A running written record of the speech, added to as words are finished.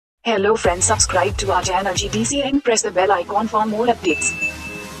Hello friends, subscribe to our channel GDC and press the bell icon for more updates.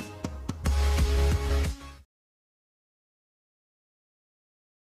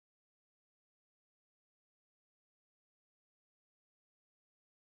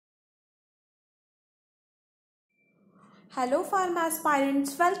 Hello pharma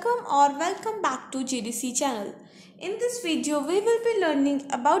aspirants, welcome back to GDC channel. In this video, we will be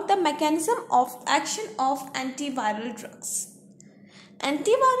learning about the mechanism of action of antiviral drugs.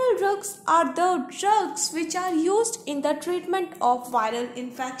 Antiviral drugs are the drugs which are used in the treatment of viral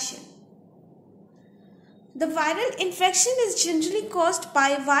infection. The viral infection is generally caused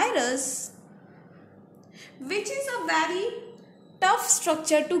by virus, which is a very tough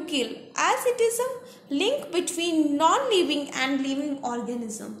structure to kill as it is a link between non-living and living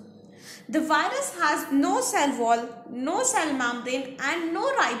organism. The virus has no cell wall, no cell membrane and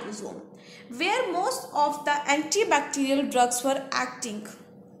no ribosome, where most of the antibacterial drugs were acting.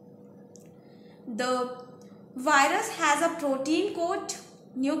 The virus has a protein coat,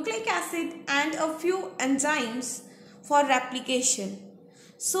 nucleic acid and a few enzymes for replication.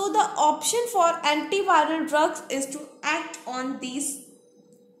 So the option for antiviral drugs is to act on these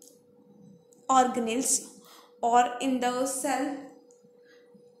organelles or in the cell,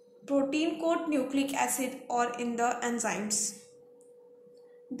 protein coat, nucleic acid or in the enzymes.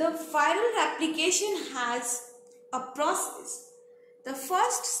 The viral replication has a process. The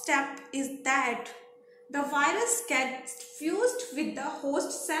first step is that the virus gets fused with the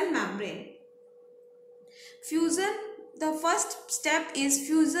host cell membrane. The first step is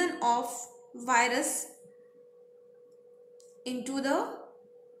fusion of virus into the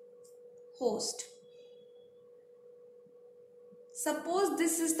host. Suppose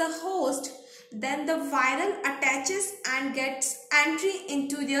this is the host, then the viral attaches and gets entry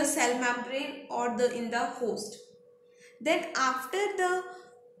into the cell membrane or in the host. Then after the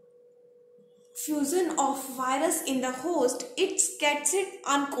fusion of virus in the host, it gets it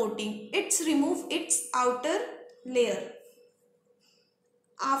uncoating. It's remove its outer layer.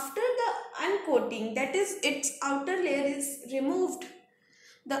 After the uncoating, that is its outer layer is removed,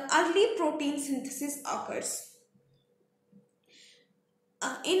 the early protein synthesis occurs.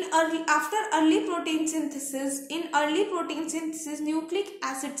 After early protein synthesis, nucleic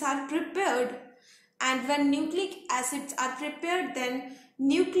acids are prepared, and when nucleic acids are prepared, then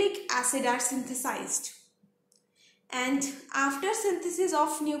nucleic acid are synthesized. And after synthesis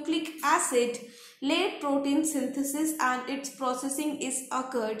of nucleic acid, late protein synthesis and its processing is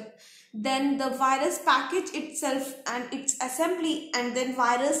occurred. Then the virus package itself and its assembly, and then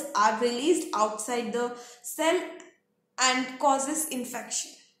virus are released outside the cell and causes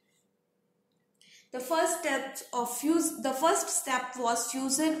infection. The first step was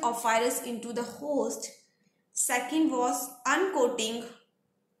fusion of virus into the host. Second was uncoating.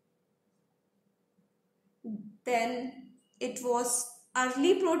 Then it was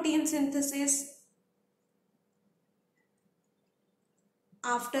early protein synthesis.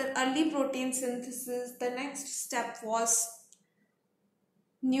 After early protein synthesis, the next step was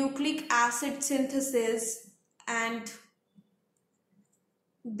nucleic acid synthesis and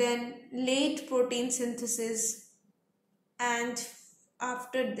then late protein synthesis, and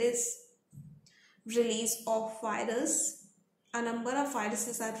after this release of virus, a number of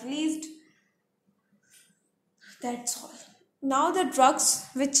viruses are released. That's all. Now the drugs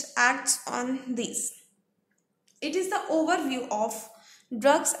which acts on these. It is the overview of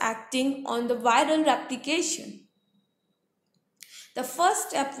drugs acting on the viral replication. The first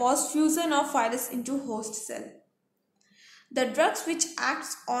step was fusion of virus into host cell. The drugs which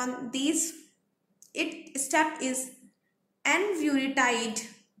acts on these step is Antiviral,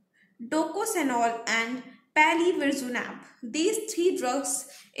 docosanol and paliviruzumab. These three drugs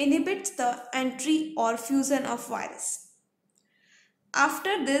inhibit the entry or fusion of virus.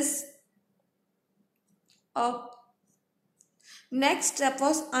 After this, next step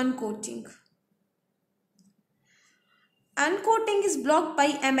was uncoating. Uncoating is blocked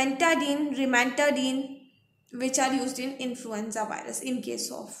by amantadine, rimantadine, which are used in influenza virus in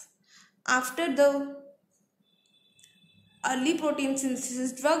case of. After the early protein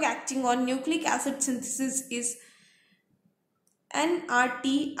synthesis, drug acting on nucleic acid synthesis is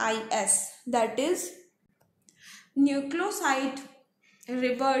NRTIS, that is nucleoside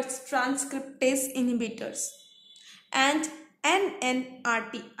reverse transcriptase inhibitors, and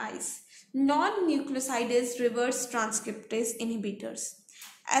NNRTIs, non-nucleosidase reverse transcriptase inhibitors,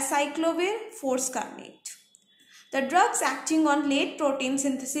 𝙂𝙂𝙎𝑃ℎ𝑒𝑟𝑎𝑐𝑒. The drugs acting on late protein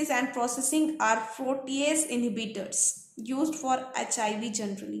synthesis and processing are protease inhibitors used for HIV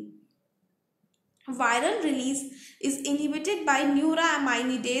generally. Viral release is inhibited by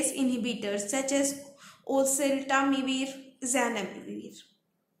neuraminidase inhibitors such as oseltamivir, zanamivir.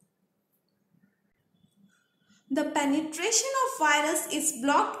 The penetration of virus is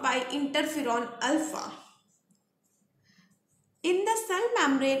blocked by interferon alpha. In the cell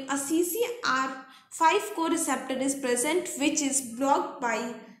membrane, a CCR5 co-receptor is present which is blocked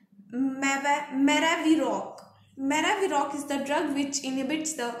by 𝘂𝙎𝙎𝙎𝙬𝙧. 𝘂𝙎𝙎𝙎𝙧 is the drug which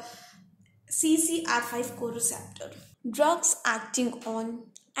inhibits the CCR5 co-receptor. Drugs acting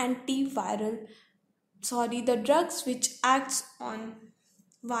on the drugs which acts on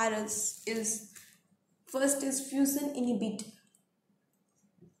virus is first is fusion inhibitor.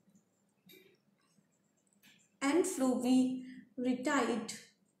 Enfuvirtide,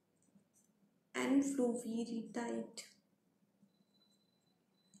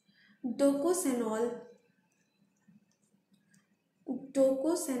 docosanol.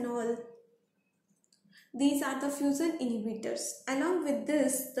 These are the fusion inhibitors. Along with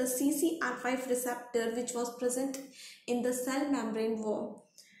this, the CCR5 receptor which was present in the cell membrane wall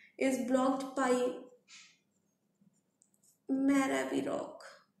is blocked by 𝘂𝙎𝙎𝙎𝙬𝙧.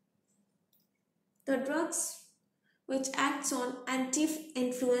 The drugs which acts on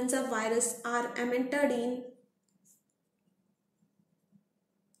anti-influenza virus are amantadine,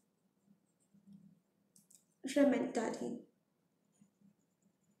 𝘂𝙎𝙎𝙎𝙬𝙧.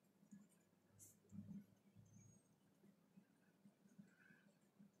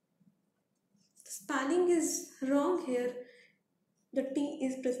 Spelling is wrong here. The T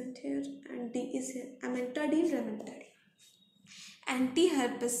is present here and D is here. Amantadine, 𝘂𝙎𝙎𝙎𝙬𝙧.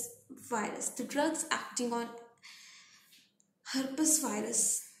 Anti-herpes virus. The drugs acting on herpes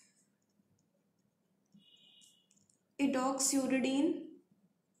virus. 𝘂𝙂𝙎𝙎𝙎𝙬𝙧,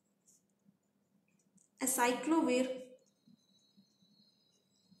 acyclovir,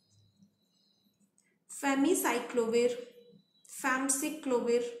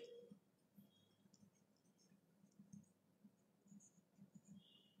 famciclovir,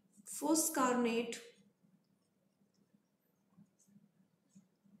 foscarnet,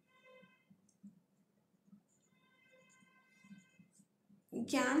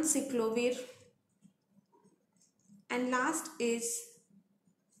 𝘎𝙊𝘾𝙀𝙍, and last is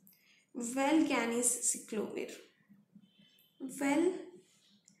𝘿𝙀𝙎𝙎𝙍.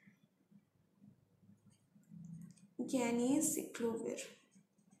 𝘿𝙀𝙎𝙎𝙍.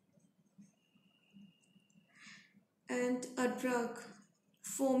 And a drug,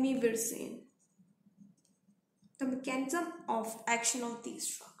 Formivircine. The mechanism of action of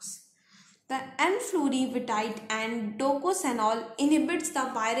these drugs. The enfuvirtide and docosanol inhibits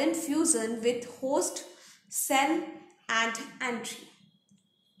the viral fusion with host cell and entry.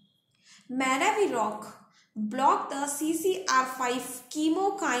 𝘂𝙎𝙎𝙎𝙎𝙬𝙧 block the CCR5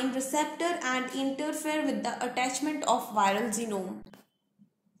 chemokine receptor and interfere with the attachment of viral genome.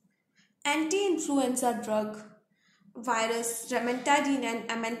 Anti-influenza drug virus 𝘂𝙎𝙎𝙎𝙬𝙧 and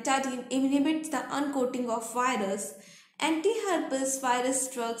amantadine inhibits the uncoating of virus. Anti-herpes virus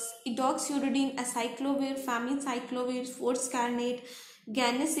drugs 𝘂𝙂𝙎𝙎𝙎𝙬𝙧, acyclovir, famciclovir, foscarnet,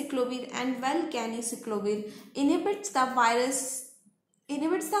 𝘎𝑁𝑒𝑐lovir and 𝘿𝑄𝑎𝑛𝑖cyclovir inhibits the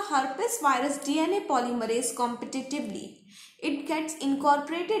herpes virus DNA polymerase competitively. It gets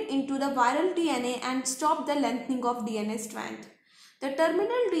incorporated into the viral DNA and stops the lengthening of DNA strand. The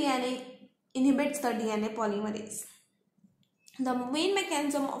terminal DNA inhibits the DNA polymerase. The main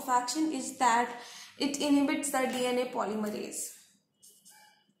mechanism of action is that it inhibits the DNA polymerase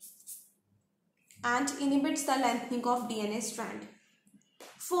and inhibits the lengthening of DNA strand.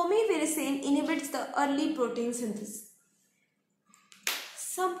 Formivircine inhibits the early protein synthesis.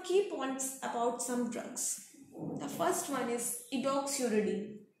 Some key points about some drugs. The first one is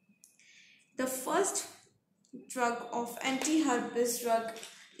𝘂𝙎𝙎𝙎𝙎𝙬𝙧. The first drug of anti-herpes drug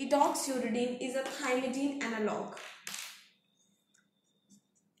𝘂𝙎𝙎𝙎𝙎𝙬𝙧 is a thymidine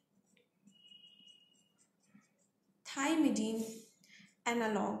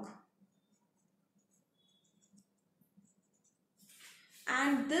analog.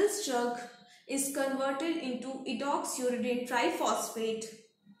 And this drug is converted into 𝘂𝙎𝙎𝙎𝙬𝙧 triphosphate.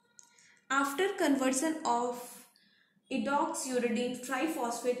 After conversion of 𝘂𝙎𝙎𝙎𝙬𝙧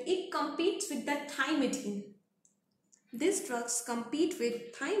triphosphate, it competes with the thymidine. These drugs compete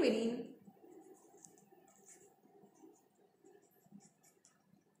with thymidine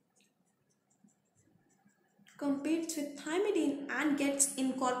and gets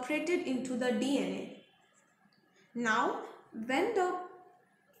incorporated into the DNA. Now, when the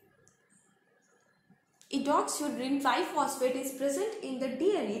𝘂𝙎𝙎𝙎𝙬𝙧 triphosphate is present in the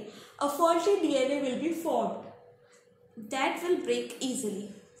DNA, a faulty DNA will be formed that will break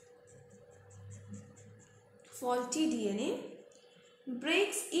easily. faulty DNA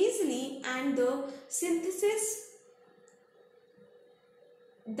breaks easily and the synthesis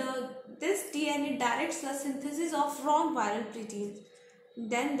this DNA directs the synthesis of wrong viral proteins.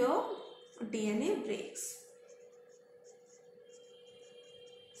 Then the DNA breaks.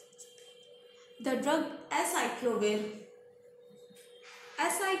 The drug 𝙂𝙂𝙬𝙬.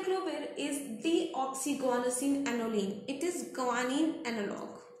 𝙂𝙂𝙬𝙬 is 𝙂𝙂𝙬𝙬. It is guanine analog.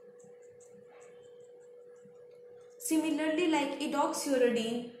 Similarly, like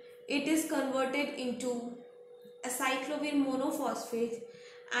𝘿𝙂𝙎𝑚𝙂, it is converted into acyclovir monophosphate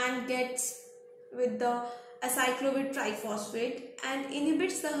and gets with the acyclovir triphosphate and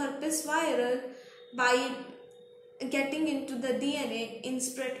inhibits the herpes viral by getting into the DNA in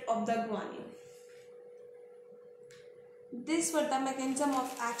spread of the guanine. These were the mechanism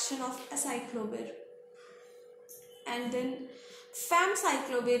of action of acyclovir. And then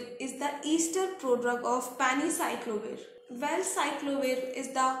famciclovir is the ester prodrug of panicyclovir. 𝘿𝙂𝙬𝙬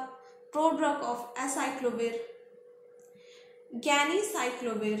is the prodrug of acyclovir.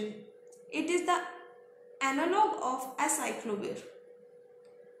 GDCGPAT, it is the analog of acyclovir.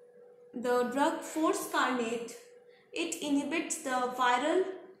 The drug 𝘂𝙂𝙎𝑘𝑎𝑟𝑛𝑎𝑡E, it inhibits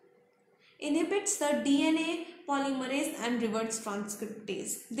the DNA polymerase and reverse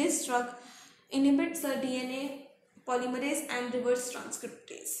transcriptase. This drug inhibits the DNA polymerase and reverse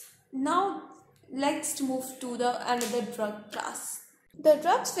transcriptase. Now let's move to the another drug class. The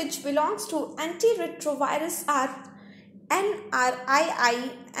drugs which belongs to antiretrovirus are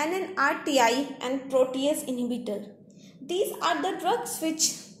NRII, NNRTI and protease inhibitor. These are the drugs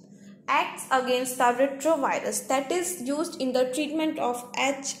which acts against the retrovirus that is used in the treatment of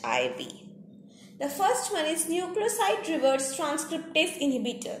HIV. The first one is nucleoside reverse transcriptase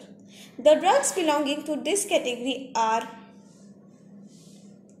inhibitor. The drugs belonging to this category are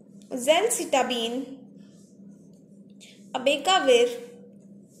𝘿𝙂𝙎𝑚𝙂, abacavir,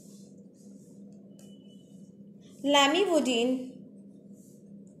 lamivudine,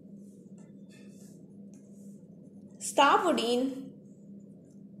 stavudine,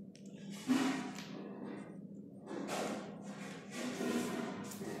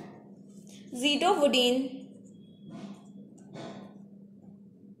 zidovudine,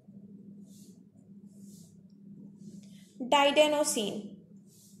 diadenosine.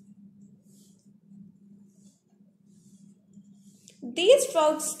 These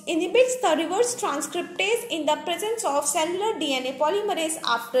drugs inhibits the reverse transcriptase in the presence of cellular DNA polymerase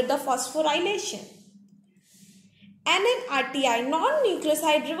after the phosphorylation. NNRTI,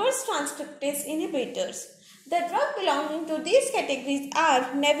 non-nucleoside reverse transcriptase inhibitors. The drugs belonging to these categories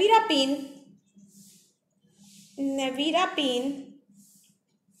are nevirapine,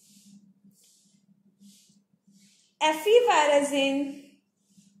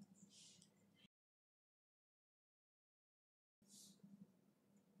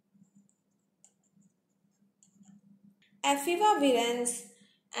 efavirenz,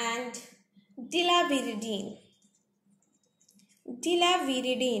 and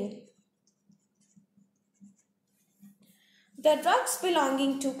𝘿𝙂𝙎𝑚𝙂. The drugs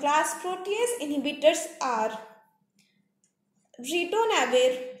belonging to class protease inhibitors are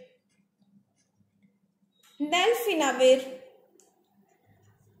ritonavir, nelfinavir,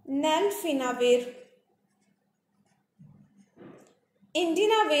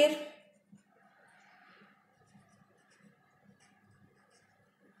 indinavir,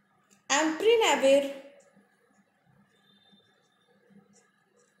 amprinavir,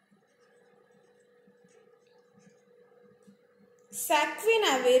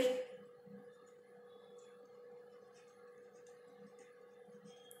 saquinavir,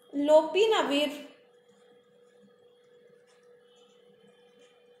 lopinavir,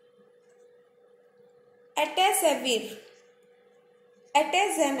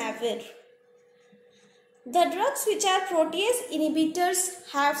 atazanavir. The drugs which are protease inhibitors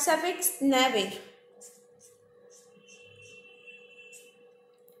have suffix navir.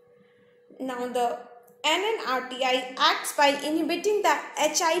 Now the NNRTI acts by inhibiting the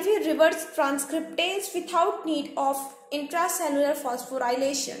HIV reverse transcriptase without need of intracellular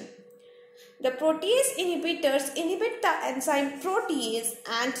phosphorylation. The protease inhibitors inhibit the enzyme protease,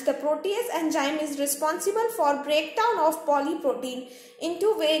 and the protease enzyme is responsible for breakdown of polyprotein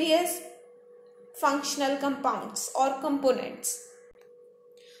into various functional compounds or components.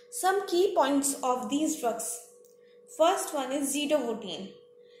 Some key points of these drugs. First one is zidovudine.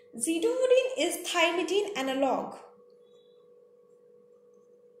 Zidovudine is thymidine analog.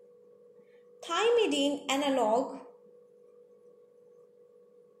 Thymidine analog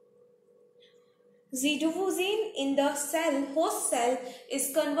𝘂𝙬𝙎 in the host cell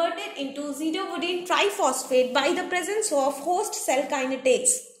is converted into 𝘂𝙬 triphosphate by the presence of host cell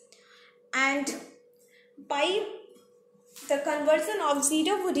kinetase. And by the conversion of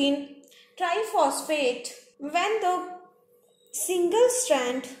𝘂𝙬 triphosphate, when the single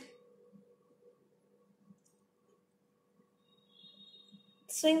strand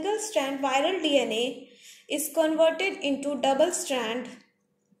viral DNA is converted into double strand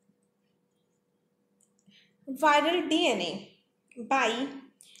viral DNA by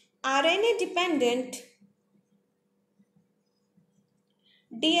RNA dependent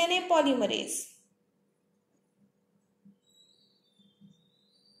DNA polymerase.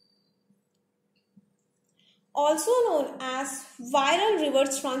 Also known as viral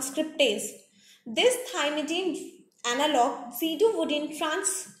reverse transcriptase. This thymidine analog 𝘂𝙬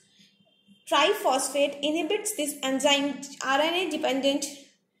triphosphate inhibits this enzyme RNA dependent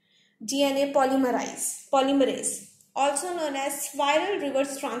DNA polymerase, also known as viral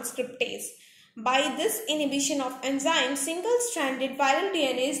reverse transcriptase. By this inhibition of enzyme, single-stranded viral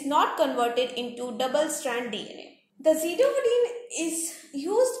DNA is not converted into double-strand DNA. The 𝘂𝙬 is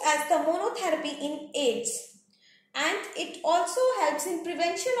used as the monotherapy in AIDS, and it also helps in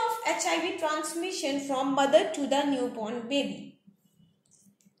prevention of HIV transmission from mother to the newborn baby.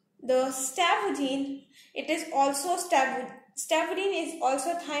 The stavudine, stavudine is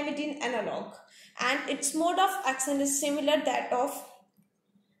also thymidine analog, and its mode of action is similar that of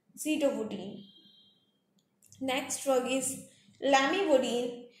𝘂𝙬. Next drug is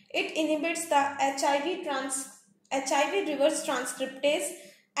lamivudine. It inhibits the HIV reverse transcriptase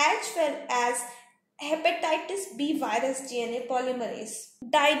as well as hepatitis B virus DNA polymerase.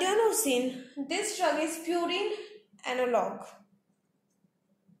 Didenosine. This drug is purine analog.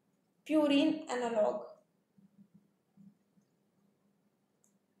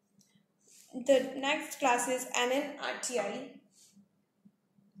 The next class is NNRTI,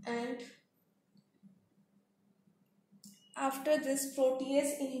 and after this,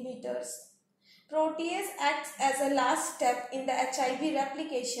 protease inhibitors. Protease acts as a last step in the HIV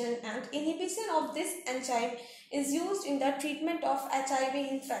replication, and inhibition of this enzyme is used in the treatment of HIV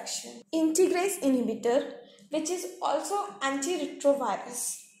infection. Integrase inhibitor, which is also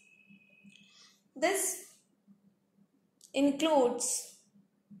antiretrovirus. This includes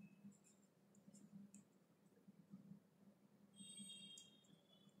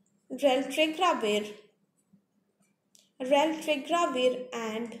𝘿𝙄𝙎𝙎𝙬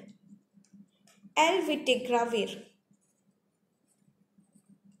and 𝘿𝙄𝙎𝙎𝙬.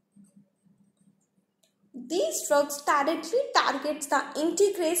 These drugs directly target the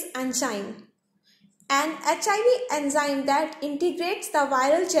integrase enzyme, an HIV enzyme that integrates the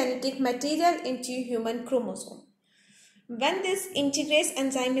viral genetic material into human chromosome. When this integrase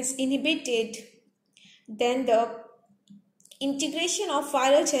enzyme is inhibited, then the integration of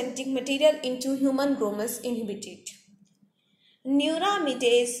viral genetic material into human genome is inhibited.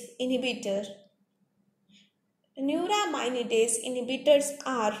 Neuraminidase inhibitors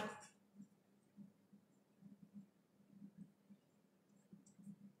are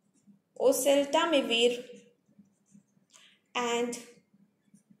oseltamivir and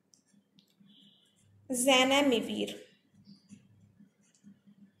zanamivir.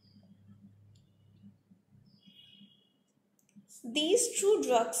 These two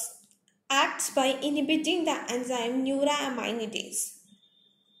drugs act by inhibiting the enzyme neuraminidase.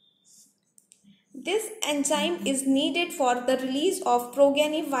 This enzyme is needed for the release of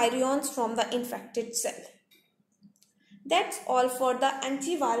progeny virions from the infected cell. That's all for the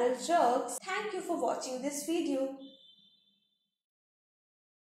antiviral drugs. Thank you for watching this video.